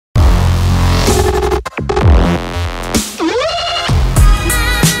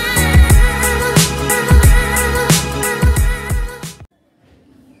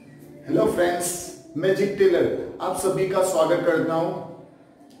मैं जीत टेलर आप सभी का स्वागत करता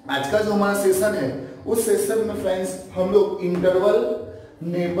हूं। आज का जो हमारा सेशन है उस सेशन में फ्रेंड्स हम लोग इंटरवल,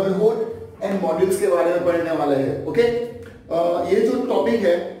 नेबरहुड एंड मॉड्यूल्स के बारे में पढ़ने वाले हैं। ओके, ये जो टॉपिक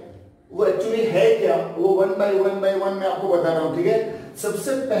है वो एक्चुअली है क्या, वो वन बाय वन मैं आपको बता रहा हूं। ठीक है,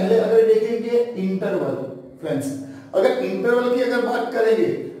 सबसे पहले अगर देखेंगे इंटरवल फ्रेंड्स, अगर इंटरवल की अगर बात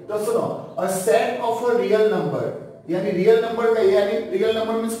करेंगे तो सुनो, a set of a real number, यानी रियल नंबर का, यानी रियल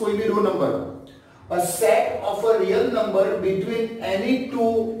नंबर मींस कोई भी दो number, a set of a real number between any two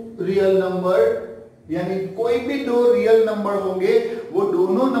real number, यानी कोई भी दो रियल नंबर होंगे, वो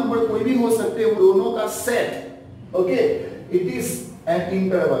दोनों नंबर कोई भी हो सकते हैं, वो दोनों का set. Okay, it is an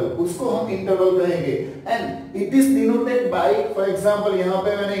interval, उसको हम इंटरवल कहेंगे। And it is denoted by, for example यहां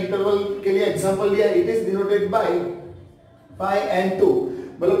पे मैंने इंटरवल के लिए एग्जांपल लिया, it is denoted by 5 and 2,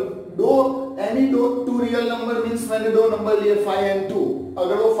 मतलब एनी दो टू रियल नंबर मींस मैंने दो नंबर लिए 5 and 2,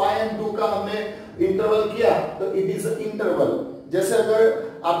 अगर वो 5 and 2 का हमने इंटरवल किया तो इट इज इंटरवल। जैसे अगर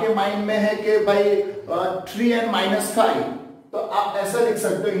आपके माइंड में है कि भाई 3 and -5, तो आप ऐसा लिख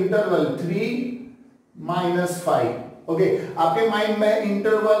सकते हो इंटरवल 3 - 5। ओके, आपके माइंड में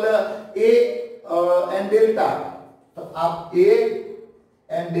इंटरवल ए एंड डेल्टा, तो आप ए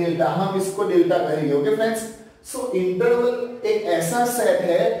एंड डेल्टा, हम इसको डेल्टा कहेंगे। ओके फ्रेंड्स, सो इंटरवल एक ऐसा सेट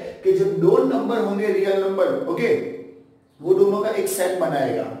है कि जब दो नंबर होंगे रियल नंबर, ओके, वो दोनों का एक सेट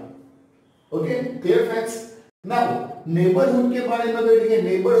बनाएगा। Okay, clear friends. Now neighbourhood के बारे में अगर देखिए,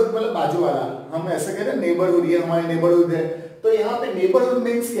 नेबरहुड मतलब बाजू वाला, हम ऐसा कहते हैं नेबरहुड, ये हमारे नेबरहुड है। तो यहाँ पे नेबरहुड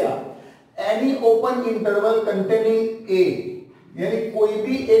मींस क्या, any open interval containing A, यानी कोई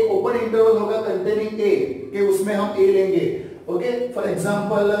भी एक ओपन इंटरवल होगा कंटेनिंग ए, कि उसमें हम ए लेंगे। ओके, फॉर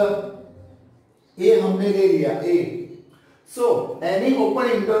एग्जांपल ए हमने ले लिया ए, so any open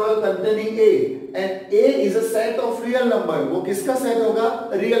interval containing A and A is a set of real number, वो किसका सेट होगा,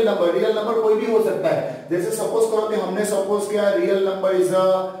 रियल नंबर। रियल नंबर कोई भी हो सकता है, जैसे सपोज करो कि हमने सपोज किया रियल नंबर इज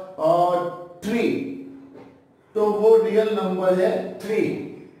 3, तो वो रियल नंबर है 3,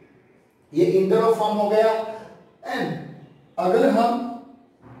 ये इंटरवल फॉर्म हो गया। एंड अगर हम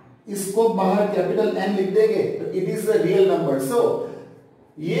इसको बाहर कैपिटल एन लिख देंगे तो it is a real number. सो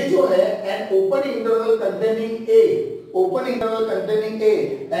ये जो है an open interval containing A, open interval containing a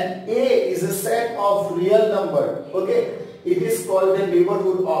and a is a set of real number, okay, it is called the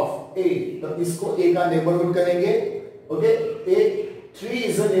neighborhood of a, तो इसको a का neighborhood कहेंगे। okay, a 3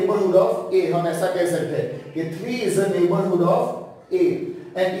 is a neighborhood of a, हम ऐसा कह सकते हैं कि 3 is a neighborhood of a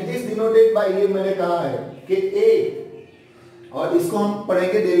and it is denoted by, ये मैंने कहा है कि a, और इसको हम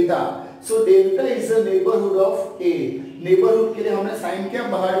पढ़ेंगे delta. So delta is a neighbourhood of A, neighbourhood के लिए हमने साइन किया,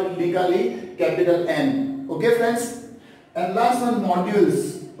 बाहर निकाली capital N. Okay friends, and last one modules.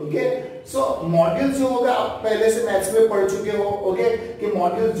 Okay, so modules जो होगा, आप पहले से मैथ्स में पढ़ चुके हो, ओके, कि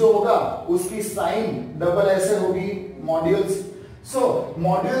मॉड्यूल्स जो होगा उसकी साइन डबल ऐसे होगी, modules. So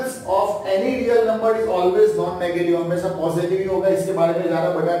modules of any real number is always non negative, हमेशा पॉजिटिव ही होगा, इसके बारे में ज्यादा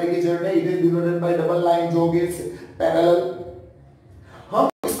बताने की जरूरत नहीं। It is denoted by double line जो होगी पैरेलल। हम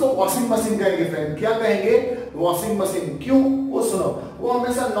इसको वॉशिंग मशीन कहेंगे फ्रेंड, क्या कहेंगे, वॉशिंग मशीन। क्यों, वो सुनो, वो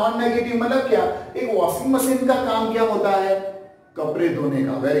हमेशा नॉन नेगेटिव, मतलब क्या, एक वॉशिंग मशीन का काम क्या होता है, कपड़े धोने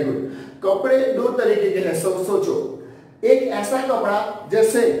का। वेरी गुड, कपड़े दो तरीके के हैं, सोचो, एक ऐसा कपड़ा,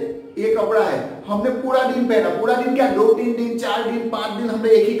 जैसे ये कपड़ा है, हमने पूरा दिन पहना, पूरा दिन क्या, 2-3 दिन 4 दिन 5 दिन हमने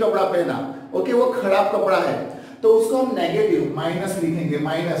एक ही कपड़ा पहना, ओके, वो खराब कपड़ा है, तो उसको हम नेगेटिव माइनस लिखेंगे,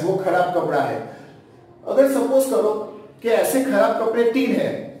 माइनस, वो खराब कपड़ा है। अगर सपोज करो कि ऐसे खराब कपड़े 3 है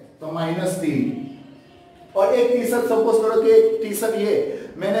तो -3, और एक टी शर्ट, सपोज करो कि एक टी शर्ट ये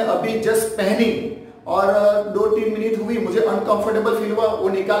मैंने अभी जस्ट पहनी और 2-3 मिनट हुई, मुझे अनकंफर्टेबल फील हुआ, वो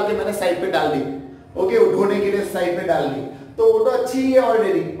निकाल के मैंने साइड पे डाल दी। ओके, वो धोने के लिए साइड पे डाल दी, तो वो तो अच्छी ही है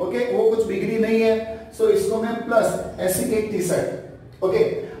ऑलरेडी। ओके, वो कुछ बिगड़ी नहीं है, सो इसको मैं प्लस, ऐसी एक टी शर्ट। ओके,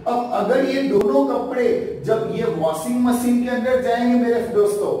 अब अगर ये दोनों कपड़े जब ये वॉशिंग मशीन के अंदर जाएंगे मेरे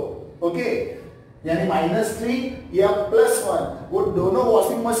दोस्तों, ओके, यानी -3 या +1, वो दोनों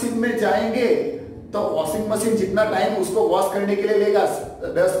वॉशिंग मशीन में जाएंगे, तो वॉशिंग मशीन जितना टाइम उसको वॉश करने के लिए लेगा,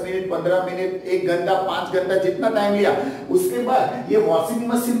 10 मिनट 15 मिनट 1 घंटा 5 घंटा जितना टाइम लिया, उसके बाद ये वॉशिंग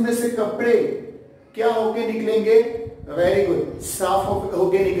मशीन में से कपड़े क्या होके निकलेंगे, वेरी गुड, साफ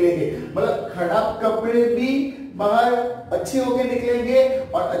होके निकलेंगे। मतलब खराब कपड़े भी बाहर अच्छे होके निकलेंगे,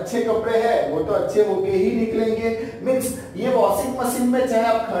 और अच्छे कपड़े हैं वो तो अच्छे होके ही निकलेंगे। मींस ये वॉशिंग मशीन में चाहे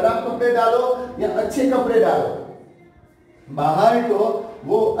आप खराब कपड़े डालो या अच्छे कपड़े डालो, बाहर तो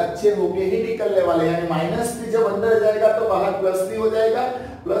वो अच्छे होके ही निकलने वाले, यानी -3 जब अंदर जाएगा तो बाहर +3 हो जाएगा,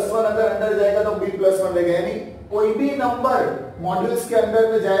 +1 अगर अंदर जाएगा तो भी +1 रहेगा, यानी कोई भी नंबर मॉड्यूल्स के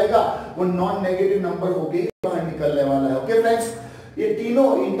अंदर में जाएगा वो नॉन नेगेटिव नंबर होके बाहर निकलने वाला है। ओके फ्रेंड्स, ये तीनों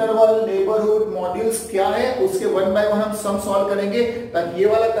इंटरवल, नेबरहुड, मॉड्यूल्स क्या है उसके वन बाय वन हम सम सॉल्व करेंगे ताकि ये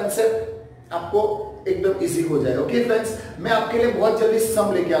वाला कंसेप्ट आपको एकदम इजी हो जाए। ओके फ्रेंड्स, मैं आपके लिए बहुत जल्दी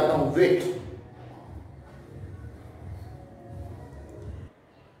सम लेके आता हूं, वेट।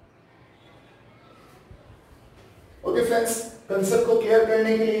 ओके फ्रेंड्स, कंसेप्ट को क्लियर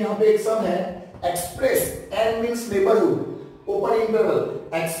करने के लिए यहां पे एक सम है, express n means neighbourhood, open interval,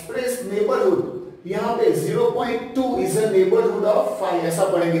 express neighbourhood, यहां पे 0.2 इज अ नेबरहुड ऑफ 5, ऐसा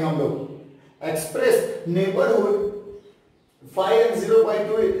पढ़ेंगे हम लोग। Express neighbourhood 5 and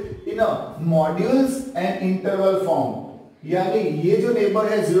 0.2 in a modules and interval form, यानी ये जो नेबर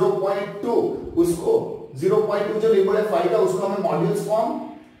है 0.2, उसको 0.2 जो नेबर है 5 का, उसको हमें मॉड्यूल्स फॉर्म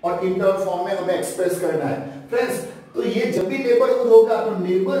और इंटरवल फॉर्म में हमें एक्सप्रेस करना है। फ्रेंड्स, तो ये जब भी नेबरहुड होगा तो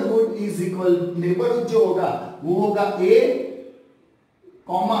नेबरहुड इज इक्वल, नेबरहुड जो होगा वो होगा a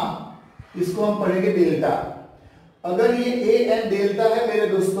कॉमा, इसको हम पढ़ेंगे डेल्टा। अगर ये a एंड डेल्टा है मेरे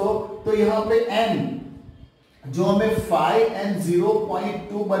दोस्तों, तो यहां पे n जो हमें 5 एंड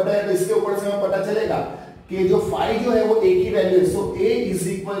 0.2 पता है, तो इसके ऊपर से हमें पता चलेगा कि जो 5 जो है वो a की वैल्यू है, सो a is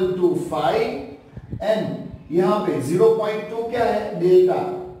equal to 5 and यहां पे 0.2 क्या है, डेल्टा,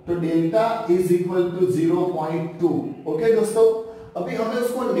 तो delta is equal to 0.2। Okay दोस्तों, अभी हमें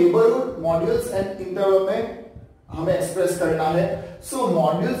उसको नेबरहुड, मॉड्यूल्स एंड इंटरवल में हमें एक्सप्रेस करना है। सो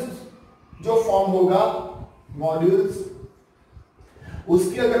मॉड्यूल्स जो फॉर्म होगा, मॉड्यूल्स,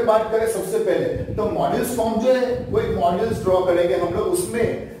 उसकी अगर बात करें सबसे पहले, तो मॉड्यूल्स फॉर्म जो है वो एक मॉड्यूल्स ड्रॉ करेंगे हम लोग,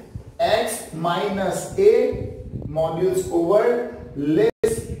 उसमें x minus a modules over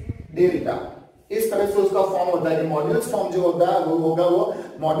less delta, इस तरह से उसका फॉर्म होता है कि मॉड्यूल्स फॉर्म जो होता है वो होगा वो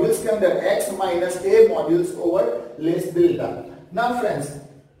मॉड्यूल्स के अंदर x minus a modules over less delta. Now friends,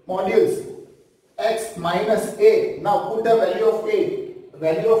 modules x minus a, now put the value of a,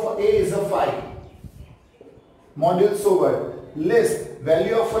 value of a is a 5, modules over less,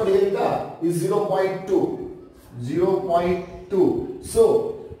 value of delta is 0.2, 0.2, so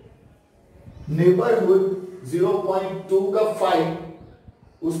neighbourhood 0.2 का 5,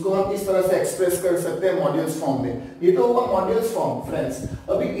 उसको हम इस तरह से express कर सकते हैं modules form में। ये तो होगा मॉड्यूल्स फॉर्म। फ्रेंड्स,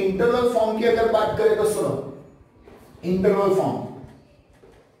 अभी इंटरवल फॉर्म की अगर बात करें तो सुनो, इंटरवल फॉर्म,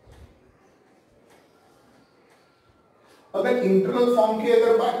 अगर इंटरवल फॉर्म की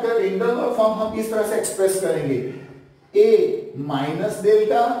अगर बात करें, इंटरवल फॉर्म हम इस तरह से एक्सप्रेस करेंगे, a minus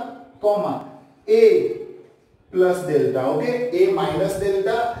delta comma a plus delta. Okay, a minus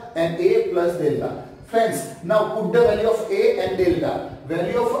delta and a plus delta. Friends, now put the value of a and delta.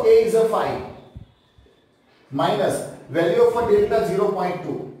 Value of a is a 5 minus value of a delta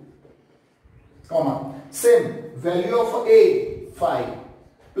 0.2, comma, same value of a 5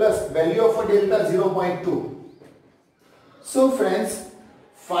 plus value of a delta 0.2. So friends,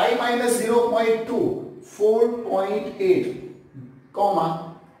 5 minus 0.2, 4.8, comma,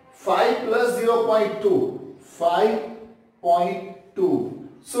 5 plus 0.2, 5.2.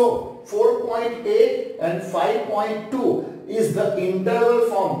 So 4.8 and 5.2 is the interval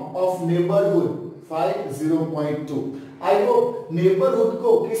form of neighborhood 5, 0.2. I hope neighborhood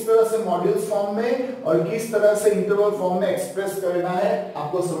को किस तरह से modules form में और किस तरह से interval form में एक्सप्रेस करना है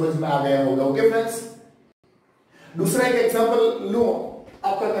आपको समझ में आ गया होगा। ओके फ्रेंड्स, दूसरा एक एग्जांपल लूं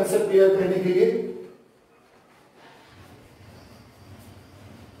आपका कंसेप्ट क्लियर करने के लिए।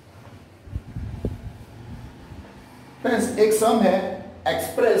 फ्रेंड्स, एक सम है,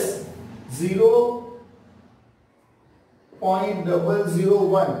 express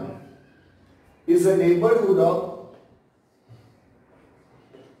 0.001 is a neighborhood of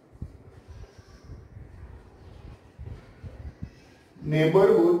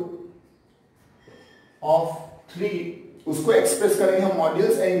 3, उसको एक्सप्रेस करेंगे हम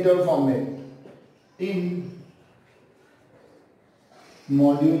मॉड्यूल्स एंड इंटरवल फॉर्म में, इन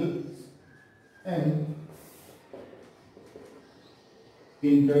modules and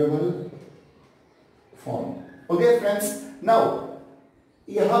interval form. Okay friends, now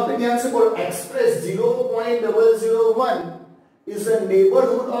यहां पे ध्यान से बोलो, express 0.001 is a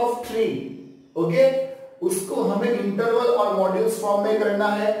neighbourhood of 3। Okay, उसको हमें इंटरवल और मॉड्यूल्स फॉर्म में करना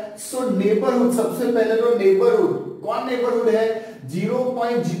है। सो नेबरहुड, सबसे पहले तो नेबरहुड, कौन नेबरहुड है,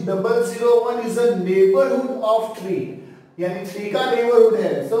 0.001 इज अ नेबरहुड ऑफ 3, यानी 3 का नेबरहुड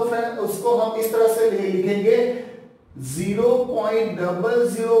है। सो फ्रेंड, उसको हम इस तरह से लिखेंगे,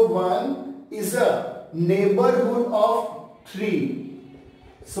 0.001 is a neighborhood of 3.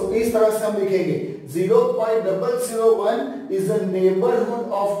 So इस तरह से हम लिखेंगे 0.001 is a neighborhood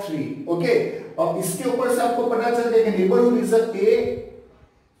of 3. Okay, और इसके ऊपर से आपको पता चल जाएगा neighborhood is a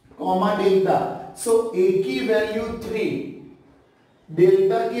comma delta. So a की वैल्यू 3,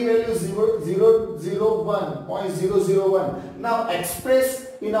 डेल्टा की value 0.001। Now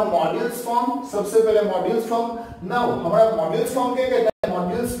express in a modules form, सबसे पहले मॉड्यूल्स फॉर्म। नाउ हमारा मॉड्यूल्स फॉर्म क्या कहता है?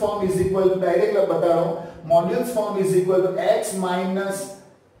 Modules form is equal to, direct बता रहा हूं, modules form is equal to x minus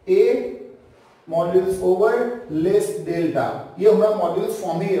a modules over less delta. ये हमारा मॉड्यूल्स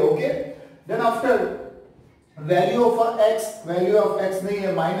फॉर्म ही है। Okay, then after value of x, value of x नहीं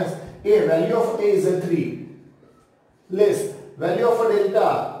है, minus a, value of a is 3 less value of delta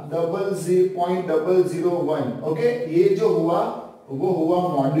 0.001। Okay, ये जो हुआ वो हुआ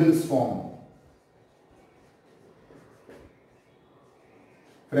मॉड्यूल्स फॉर्म।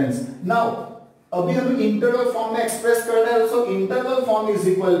 फ्रेंड्स, नाउ अभी हम इंटरवल फॉर्म में एक्सप्रेस कर रहे हैं। सो interval form is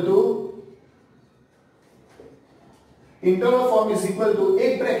equal to, interval form is equal to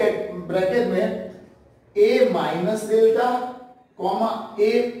एक ब्रैकेट में a minus delta comma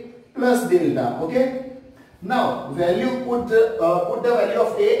a plus delta. Okay, now value put the value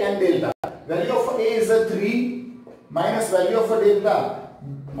of a and delta. Value of a is 3 minus value of delta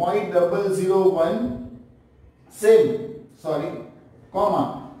 0.001, same, sorry,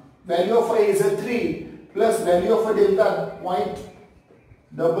 comma, value of a is 3 plus value of delta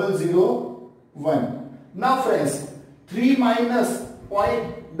 0.001. now friends 3 minus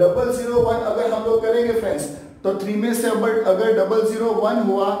 0.001 अगर हम लोग करेंगे friends, तो 3 में से अगर 001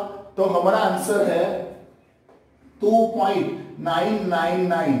 हुआ तो हमारा आंसर है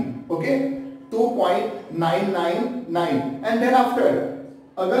 2.999। ओके, 2.999। एंड देन आफ्टर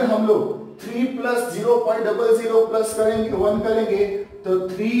अगर हम लोग 3 प्लस 0.00 प्लस करेंगे 1 करेंगे तो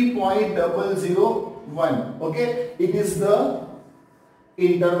 3.001। Okay, it is the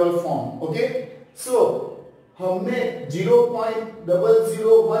interval form. Okay, सो हमने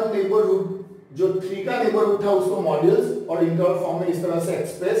 0.001 नेबरहुड, जो 3 का नेबरहुड था, उसको मॉड्यूल्स और इंटरवल फॉर्म में इस तरह से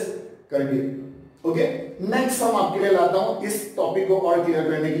एक्सप्रेस कर दिए। ओके, नेक्स्ट हम आपके लिए लाता हूं इस टॉपिक को और क्लियर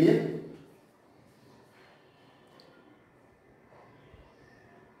करने के लिए।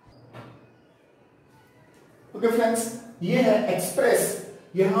 ओके फ्रेंड्स, ये है एक्सप्रेस।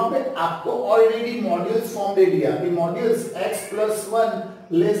 यहां पे आपको ऑलरेडी मॉड्यूल्स फॉर्म दे दिया कि मॉड्यूल्स x प्लस 1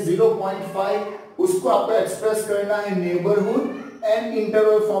 लेस 0.5, उसको आपको एक्सप्रेस करना है नेबरहुड एंड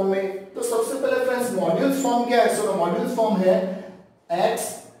इंटरवल फॉर्म में। तो सबसे पहले फ्रेंड्स मॉड्यूल्स फॉर्म क्या है? सो मॉड्यूल्स फॉर्म है x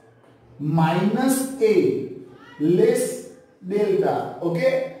minus a less delta. Okay,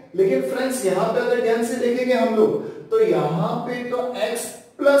 लेकिन फ्रेंड्स यहां पे अगर ध्यान से देखेंगे हम लोग तो यहां पे तो x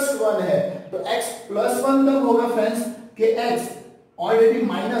प्लस 1 है, तो x प्लस 1 तब होगा फ्रेंड्स कि x ऑलरेडी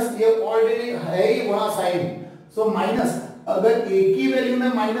माइनस, ये ऑलरेडी है ही वहां साइन। सो माइनस, अगर a की वैल्यू में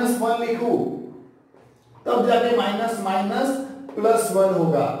 -1 लिखूं तब जाके माइनस माइनस प्लस 1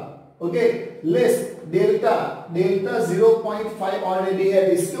 होगा। Okay, less delta, delta 0.5 already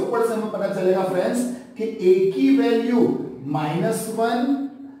है, इसके ऊपर से हमें पता चलेगा फ्रेंड्स कि a की वैल्यू -1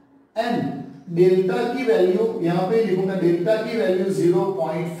 एंड डेल्टा की वैल्यू, यहां पे लिखूंगा डेल्टा की वैल्यू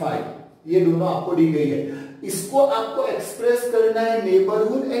 0.5, ये दोनों आपको दी गई है। इसको आपको एक्सप्रेस करना है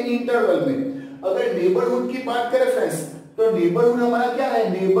नेबरहुड एंड इंटरवल में। अगर नेबरहुड की बात करें फ्रेंड्स, तो नेबरहुड हमारा क्या है?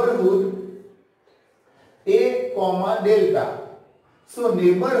 Neighbourhood a comma delta. So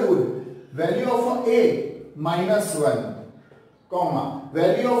neighbourhood value of a -1 comma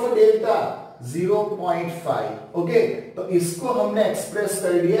value of delta 0.5। Okay, तो इसको हमने एक्सप्रेस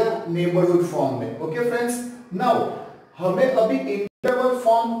कर दिया नेबरहुड फॉर्म में। ओके फ्रेंड्स, नाउ हमें अभी इंटरवल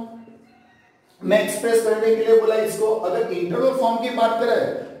फॉर्म में एक्सप्रेस करने के लिए बोला इसको। अगर इंटरवल फॉर्म की बात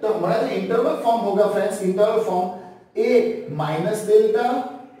करें तो हमारा जो इंटरवल फॉर्म होगा friends, interval form a minus delta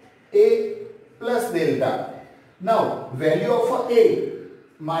a plus delta. Now value of a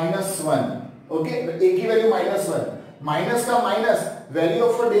 -1। Okay, a की वैल्यू -1, माइनस का minus, value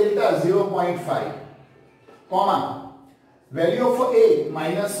of delta 0.5 comma value of a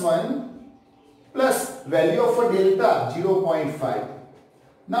 -1 plus value of delta 0.5।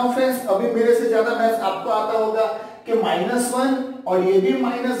 Now friends, अभी मेरे से ज्यादा maths आपको आता होगा कि -1 और ये भी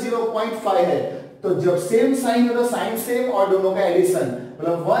 -0.5 है, तो जब सेम साइन हो तो साइन सेम और दोनों का एडिशन,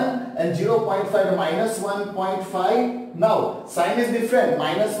 मतलब 1 and 0.5 -1.5। Now sine is different,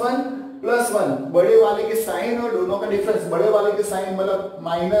 -1 plus 1, बड़े वाले के साइन और दोनों का डिफरेंस, बड़े वाले के साइन मतलब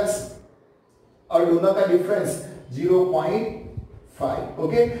माइनस और दोनों का डिफरेंस 0.5।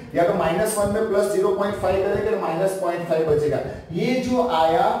 ओके, या तो -1 में प्लस 0.5 करेंगे तो -0.5 बचेगा। ये जो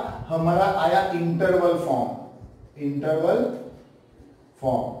आया हमारा आया interval form, interval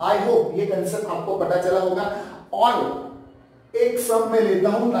form. I hope ये कंसेप्ट आपको पता चला होगा। और एक सम में लेता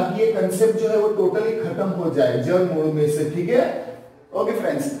हूं ताकि ये कंसेप्ट जो है वो टोटली खत्म हो जाए जर्न मोड में से। ठीक है, ओके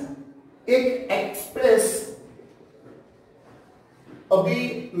फ्रेंड्स, एक एक्सप्रेस,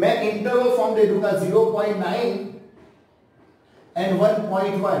 अभी मैं इंटरवल फॉर्म दे दूंगा 0.9 एंड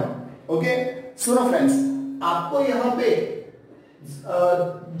 1.1। ओके, सुनो फ्रेंड्स, आपको यहाँ पे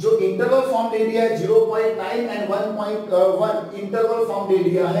जो इंटरवल फॉर्म दे दिया है 0.9 एंड 1.1 इंटरवल फॉर्म दे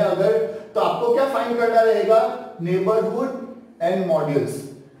दिया है अगर, तो आपको क्या फाइंड करना रहेगा, neighbourhood and modules.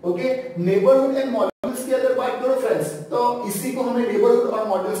 Okay, neighbourhood and modules की अगर बात करो फ्रेंड्स, तो इसी को हमें नेबरहुड और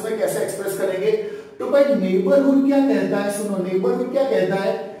मॉड्यूल्स में कैसे एक्सप्रेस करेंगे। तो भाई नेबरहुड क्या कहता है, सुनो नेबरहुड क्या कहता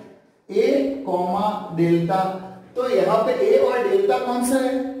है, ए कॉमा डेल्टा। तो यहाँ पे ए और डेल्टा कौन सा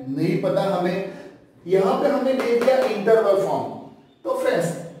है नहीं पता हमें, यहां पे हमने दे दिया इंटरवल फॉर्म। तो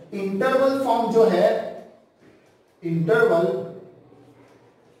फ्रेंड्स इंटरवल फॉर्म जो है, इंटरवल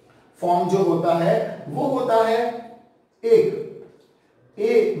फॉर्म जो होता है वो होता है एक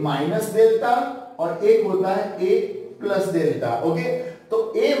ए माइनस डेल्टा और एक होता है ए प्लस डेल्टा। ओके,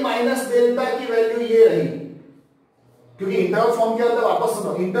 तो ए माइनस डेल्टा की वैल्यू ये रही, क्योंकि इंटरवल फॉर्म क्या होता है, वापस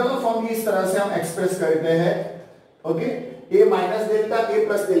सुनो, इंटरवल फॉर्म की इस तरह से हम एक्सप्रेस करते हैं। Okay, A minus delta A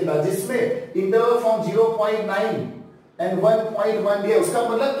plus delta, जिसमें इंटरवल फॉर्म 0.9 एंड 1.1 दिया। उसका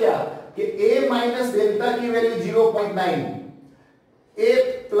मतलब क्या कि ए माइनस डेल्टा की वैल्यू 0.9, ए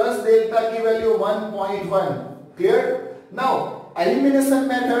प्लस डेल्टा की value 1.1। Clear. Now elimination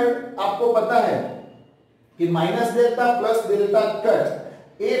method आपको पता है कि minus delta plus delta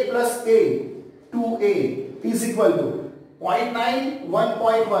cut A plus A 2a is equal to 0.9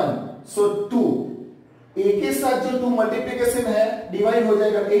 1.1, सो 2 ए के साथ जो 2 मल्टीप्लीकेशन है डिवाइड हो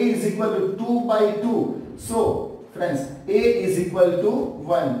जाएगा, a is equal to 2/2। So friends a is equal to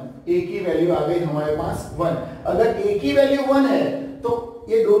 1, a की वैल्यू आ गई हमारे पास 1। अगर a की वैल्यू 1 है तो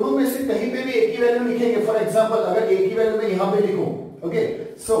ये दोनों में से कहीं पे भी a की वैल्यू लिखेंगे। फॉर एग्जांपल अगर a की वैल्यू मैं यहां पे लिखूं, okay,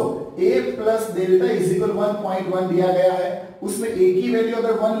 so a plus delta is equal 1.1 दिया गया है, उसमें a की वैल्यू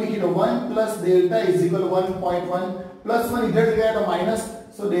अगर 1 लिखी तो 1 plus delta is equal 1.1 plus 1 इधर गया तो minus,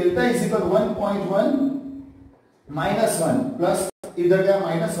 so delta is equal 1.1 minus 1 plus इधर गया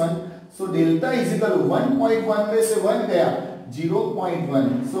minus 1, so delta is equal 1.1 में से 1 गया 0.1।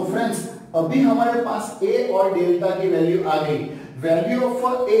 सो फ्रेंड्स अभी हमारे पास a और डेल्टा की वैल्यू आ गई। Value of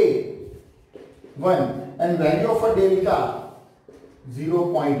a 1 and value of delta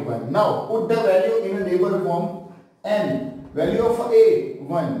 0.1। Now put the value in a neighbour form and value of a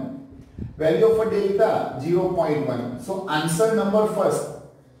 1, value of delta 0.1। So answer number first.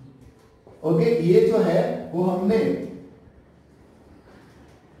 Okay, ये जो है वो हमने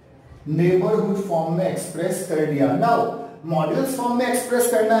नेबरहुड फॉर्म में express कर दिया। Now modules form में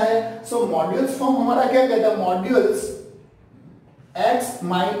express करना है। सो मॉड्यूल्स फॉर्म हमारा क्या कहता है, modules x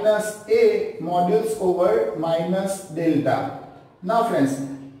minus a modules over minus delta. Now friends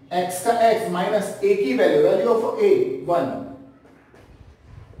x का x माइनस a की value of a 1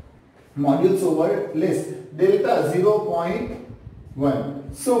 modules over less delta 0.1।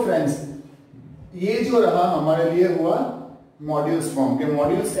 So friends ये जो रहा हमारे लिए हुआ मॉड्यूल्स फॉर्म के,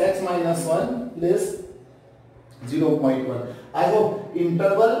 modules x minus 1 less 0.1। I hope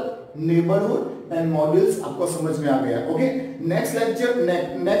interval, neighbourhood and modules आपको समझ में आ गया। ओके, नेक्स्ट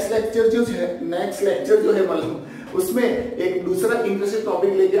लेक्चर जो है मतलब उसमें एक दूसरा इंटरेस्टिंग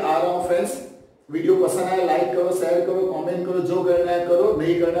टॉपिक लेके आ रहा हूं फ्रेंड्स। वीडियो पसंद आए लाइक करो, शेयर करो, कमेंट करो, जो करना है करो,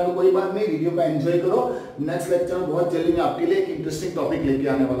 नहीं करना है कोई बात नहीं, वीडियो का एंजॉय करो। नेक्स्ट लेक्चर में बहुत जल्दी मैं आपके लिए एक इंटरेस्टिंग टॉपिक लेके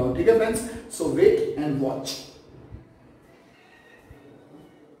आने वाला हूं। ठीक है friends, so wait and watch.